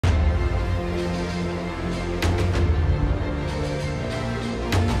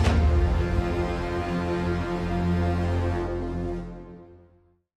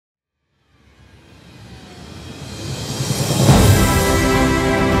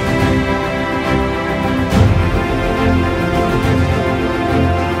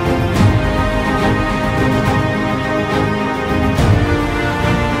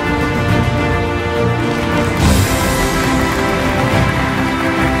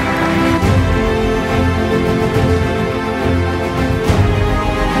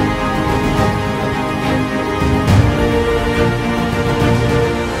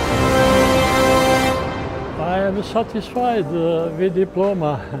satisfied with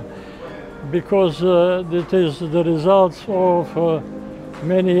diploma because it is the results of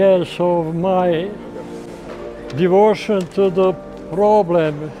many years of my devotion to the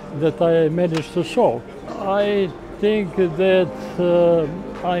problem that I managed to solve. I think that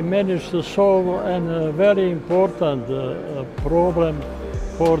I managed to solve a very important problem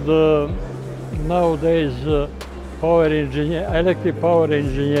for the nowadays electric power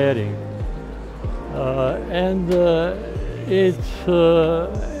engineering. And it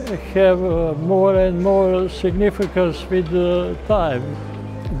have more and more significance with time,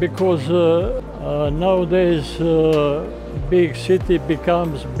 because nowadays big city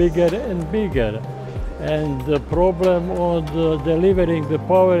becomes bigger and bigger, and the problem of delivering the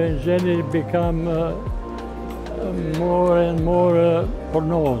power engineering become more and more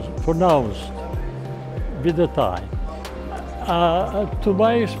pronounced with the time. To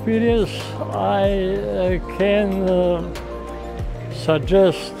my experience, I can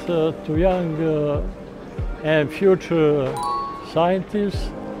suggest to young and future scientists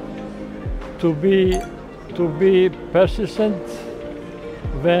to be persistent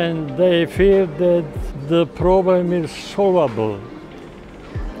when they feel that the problem is solvable,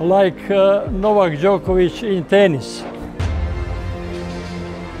 like Novak Djokovic in tennis.